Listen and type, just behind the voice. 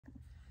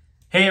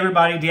Hey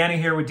everybody, Danny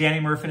here with Danny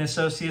Murphy and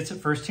Associates at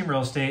First Team Real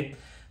Estate.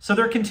 So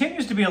there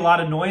continues to be a lot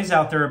of noise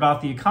out there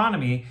about the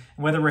economy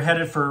and whether we're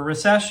headed for a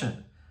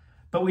recession.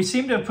 But we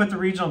seem to have put the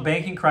regional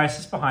banking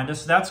crisis behind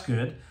us, so that's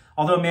good.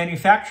 Although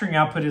manufacturing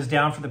output is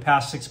down for the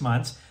past 6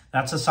 months,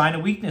 that's a sign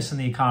of weakness in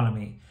the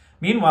economy.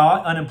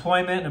 Meanwhile,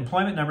 unemployment and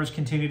employment numbers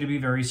continue to be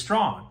very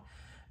strong.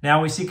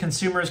 Now we see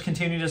consumers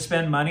continue to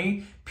spend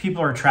money,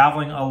 people are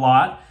traveling a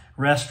lot,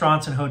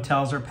 restaurants and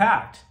hotels are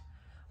packed.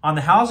 On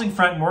the housing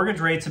front, mortgage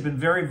rates have been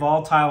very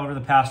volatile over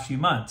the past few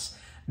months,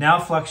 now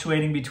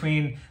fluctuating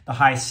between the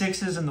high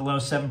 6s and the low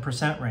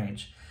 7%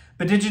 range.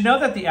 But did you know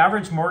that the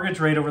average mortgage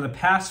rate over the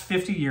past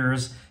 50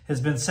 years has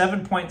been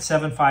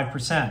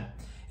 7.75%?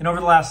 And over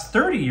the last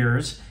 30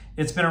 years,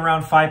 it's been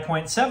around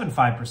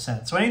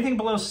 5.75%. So anything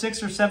below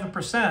 6 or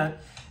 7%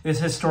 is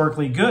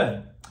historically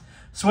good.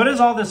 So what has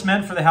all this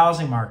meant for the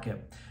housing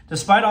market?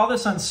 Despite all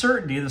this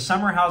uncertainty, the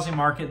summer housing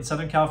market in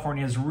Southern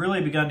California has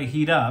really begun to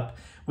heat up,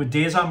 with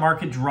days on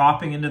market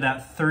dropping into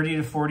that 30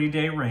 to 40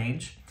 day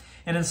range.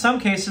 And in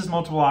some cases,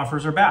 multiple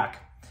offers are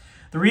back.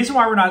 The reason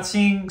why we're not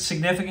seeing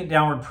significant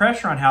downward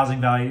pressure on housing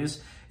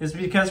values is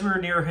because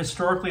we're near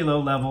historically low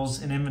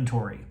levels in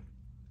inventory.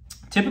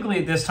 Typically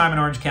at this time in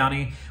Orange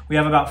County, we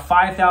have about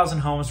 5,000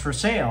 homes for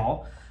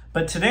sale,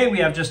 but today we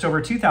have just over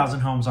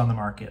 2,000 homes on the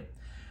market.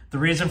 The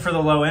reason for the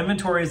low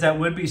inventory is that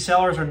would-be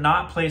sellers are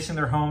not placing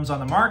their homes on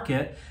the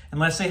market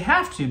unless they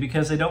have to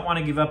because they don't want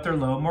to give up their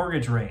low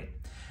mortgage rate.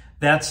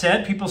 That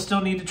said, people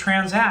still need to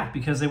transact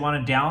because they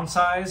want to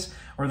downsize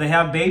or they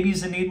have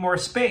babies and need more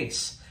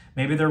space.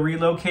 Maybe they're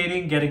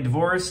relocating, getting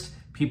divorced,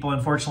 people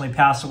unfortunately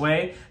pass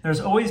away. There's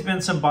always been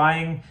some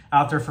buying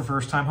out there for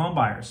first-time home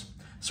buyers.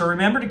 So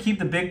remember to keep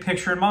the big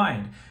picture in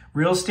mind.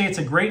 Real estate's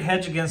a great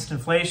hedge against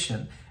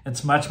inflation.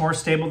 It's much more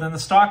stable than the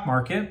stock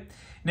market.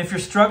 And if you're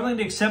struggling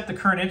to accept the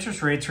current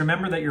interest rates,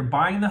 remember that you're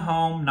buying the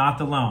home, not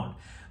the loan.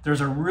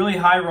 There's a really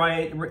high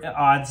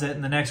odds that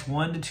in the next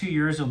 1 to 2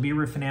 years, you'll be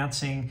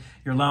refinancing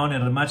your loan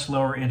at a much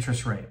lower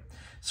interest rate.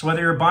 So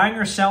whether you're buying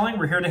or selling,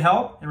 we're here to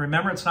help. And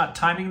remember, it's not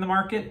timing the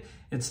market,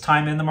 it's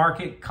time in the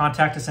market.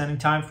 Contact us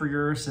anytime for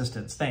your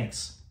assistance.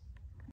 Thanks.